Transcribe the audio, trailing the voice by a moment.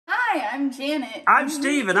Hi, I'm Janet. I'm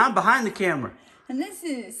Steve, and I'm behind the camera. And this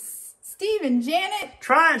is Steve and Janet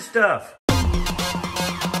trying stuff.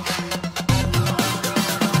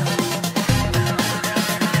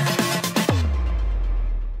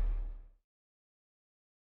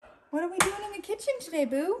 What are we doing in the kitchen today,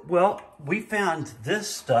 Boo? Well, we found this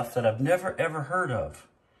stuff that I've never ever heard of.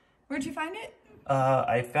 Where'd you find it?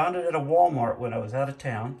 I found it at a Walmart when I was out of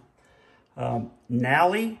town.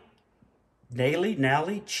 NALLEY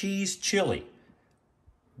cheese chili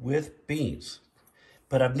with beans.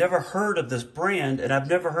 But I've never heard of this brand, and I've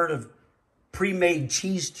never heard of pre-made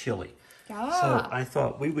cheese chili. Yeah. So I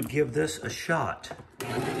thought we would give this a shot.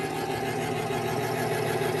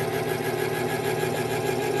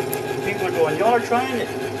 People are going, y'all are trying it.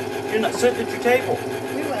 You're not sitting at your table.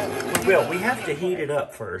 We will. We will. We have to heat it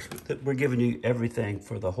up first. We're giving you everything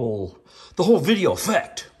for the whole video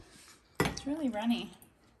effect. It's really runny.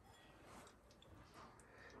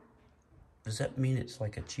 Does that mean it's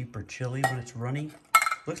like a cheaper chili when it's runny?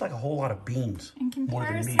 Looks like a whole lot of beans. In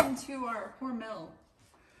comparison to our Hormel.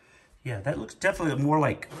 Yeah, that looks definitely more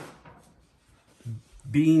like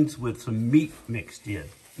beans with some meat mixed in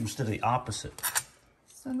instead of the opposite.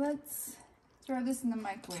 So let's throw this in the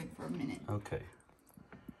microwave for a minute. Okay.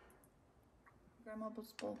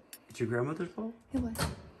 Grandmother's bowl. It's your grandmother's bowl? It was.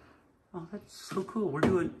 Oh, that's so cool. We're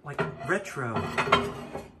doing like retro.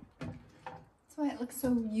 That's why it looks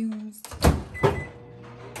so used.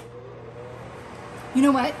 You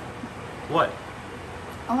know what? What?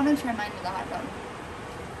 I want to try mine with a hot dog.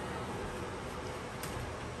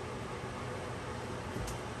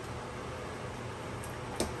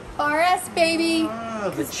 RS, baby. Oh,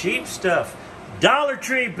 the cheap stuff. Dollar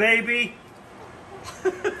Tree, baby.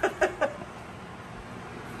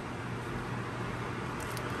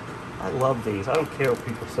 I love these. I don't care what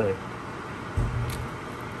people say.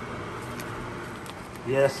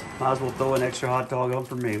 Yes, might as well throw an extra hot dog on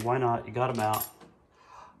for me. Why not? You got them out.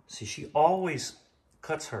 See, she always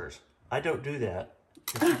cuts hers. I don't do that.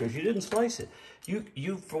 And she goes, you didn't slice it.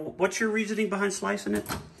 What's your reasoning behind slicing it?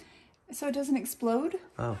 So it doesn't explode?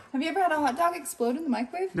 Oh. Have you ever had a hot dog explode in the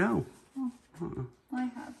microwave? No. Oh, I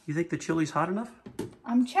have. You think the chili's hot enough?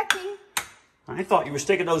 I'm checking. I thought you were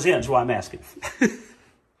sticking those in, so I'm asking.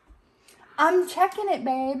 I'm checking it,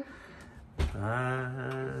 babe.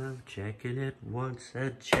 I'm checking it once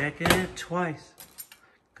and checking it twice.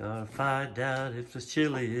 Gonna find out if this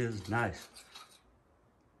chili is nice.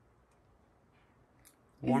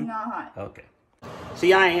 It's not hot. Okay.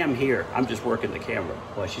 See, I am here. I'm just working the camera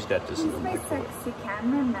while she's got this in the He's my microwave. sexy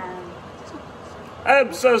cameraman.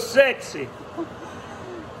 I'm so sexy.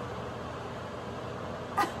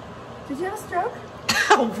 Did you have a stroke?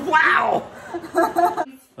 Oh, wow.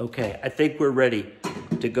 Okay, I think we're ready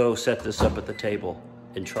to go set this up at the table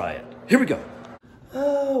and try it. Here we go.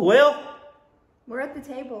 Well, We're at the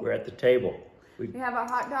table. we're at the table. We have our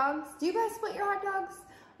hot dogs. Do you guys split your hot dogs?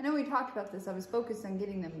 I know we talked about this. I was focused on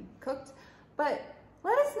getting them cooked. But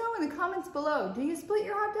let us know in the comments below. Do you split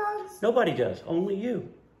your hot dogs? Nobody does, only you.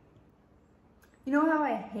 You know how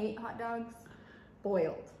I hate hot dogs?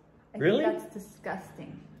 Boiled. I Really? think that's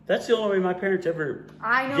disgusting. That's the only way my parents ever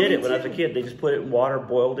I know, did me it when I was a too. kid. They just put it in water,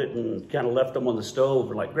 boiled it, and kind of left them on the stove.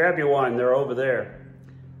 And like, grab your wine, they're over there.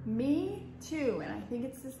 Me too, and I think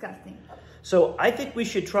it's disgusting. So I think we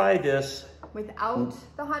should try this Without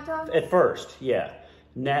the hot dog? at first, yeah.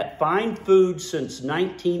 Fine food since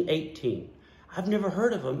 1918. I've never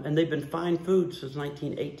heard of them, and they've been fine food since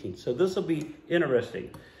 1918. So this will be interesting.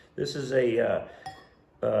 This is a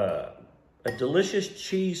delicious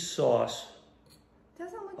cheese sauce.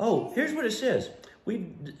 Doesn't look Oh, cheesy. here's what it says. We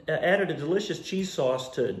added a delicious cheese sauce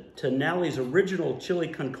to NALLEY's original chili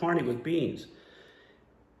con carne with beans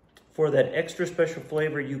for that extra special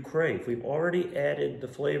flavor you crave. We've already added the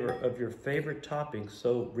flavor of your favorite toppings,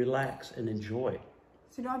 so relax and enjoy.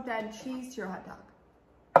 So you don't have to add cheese to your hot dog.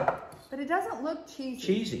 But it doesn't look cheesy.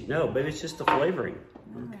 Cheesy, no, but it's just the flavoring.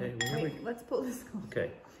 All Okay, right. well, Wait, let's pull this off.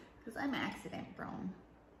 okay. Because I'm accident prone.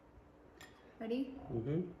 Ready?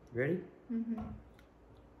 Mm-hmm. Ready? Mm-hmm.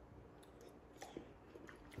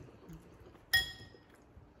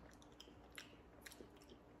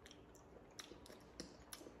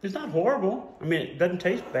 It's not horrible. I mean, it doesn't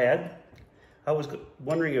taste bad. I was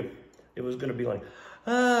wondering if it was going to be like,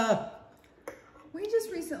 We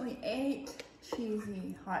just recently ate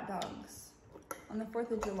cheesy hot dogs on the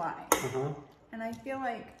 4th of July. Uh-huh. And I feel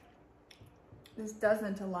like this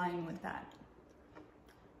doesn't align with that.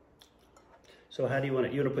 So how do you want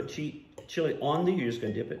it? You want to put chili on the, you're just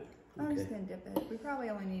going to dip it? I'm just going to dip it. We probably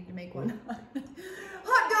only need to make one.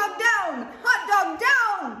 Hot dog down! Hot dog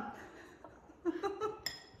down!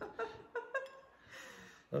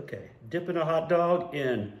 Okay, dipping a hot dog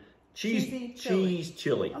in cheese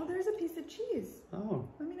chili. Oh, there's a piece of cheese. Oh.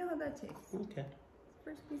 Let me know how that tastes. Okay.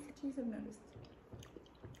 First piece of cheese I've noticed.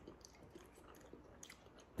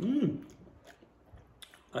 Mmm.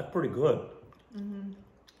 That's pretty good. Mm-hmm.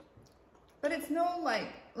 But it's no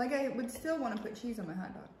like I would still want to put cheese on my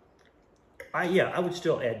hot dog. Yeah, I would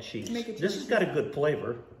still add cheese. This has got a good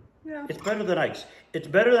flavor. Yeah. It's better than I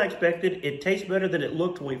expected. It tastes better than it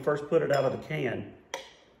looked when we first put it out of the can.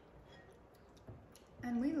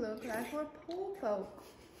 And we look like we're pool folk.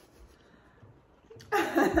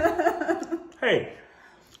 Hey,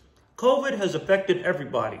 COVID has affected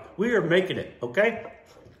everybody. We are making it, okay?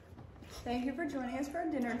 Thank you for joining us for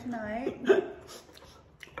dinner tonight.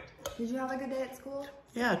 Did you have a good day at school?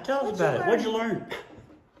 Yeah, tell us about it. What'd you learn?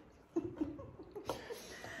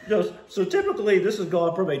 So typically this has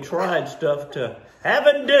gone from a tried stuff to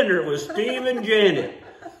having dinner with Steve and Janet.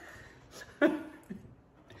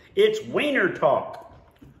 It's wiener talk.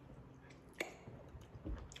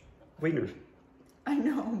 Wieners. I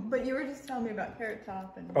know, but you were just telling me about Carrot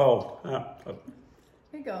Top and... Oh.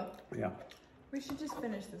 Here you go. Yeah. We should just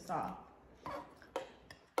finish this off.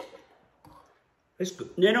 It's good.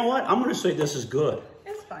 You know what? I'm going to say this is good.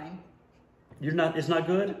 It's fine. It's not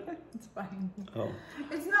good? It's fine. Oh.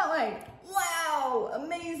 It's not like, wow,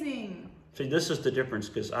 amazing. See, this is the difference,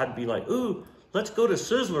 because I'd be like, ooh, let's go to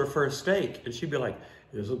Sizzler for a steak. And she'd be like,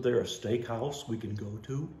 isn't there a steakhouse we can go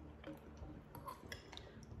to?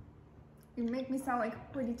 You make me sound like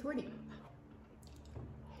Hoity Toity.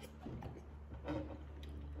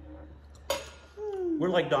 We're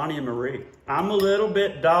like Donnie and Marie. I'm a little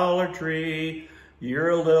bit Dollar Tree.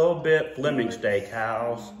 You're a little bit Fleming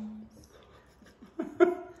Steakhouse.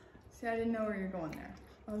 See, I didn't know where you're going there.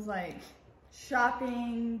 I was like,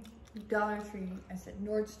 shopping, Dollar Tree. I said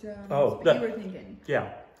Nordstrom. Oh, but you were thinking.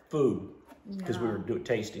 Yeah, food. Because we No. were doing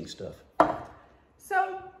tasting stuff.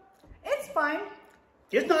 So, it's fine.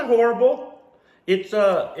 It's not horrible. It's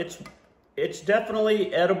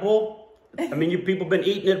definitely edible. I mean, you people been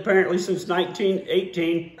eating it apparently since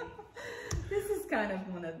 1918. This is kind of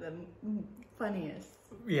one of the funniest.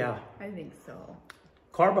 Yeah. I think so.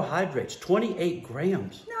 Carbohydrates, 28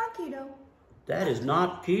 grams. Not keto. That is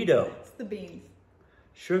not keto. It's the beans.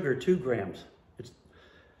 Sugar, 2 grams.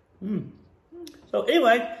 So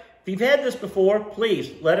anyway, if you've had this before,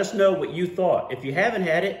 please let us know what you thought. If you haven't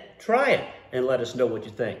had it, try it and let us know what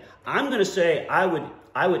you think. I'm going to say I would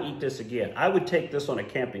eat this again. I would take this on a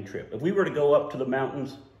camping trip. If we were to go up to the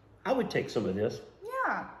mountains, I would take some of this.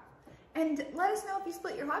 Yeah. And let us know if you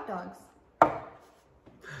split your hot dogs.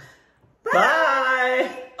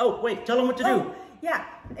 Bye! Oh, wait, tell them what to do. Yeah,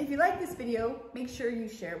 if you like this video, make sure you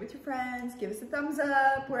share it with your friends, give us a thumbs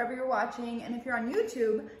up wherever you're watching, and if you're on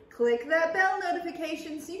YouTube, click that bell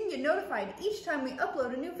notification so you can get notified each time we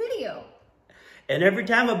upload a new video. And every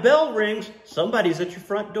time a bell rings, somebody's at your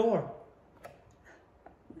front door.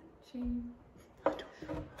 Ching.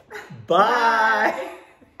 Bye!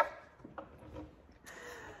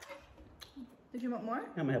 Did you want more?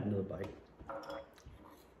 I'm gonna have another bite.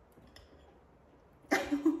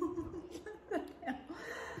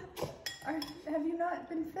 Have you not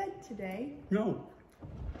been fed today? No.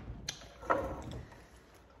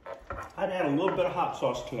 I'd add a little bit of hot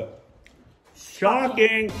sauce to it.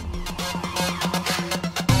 Shocking!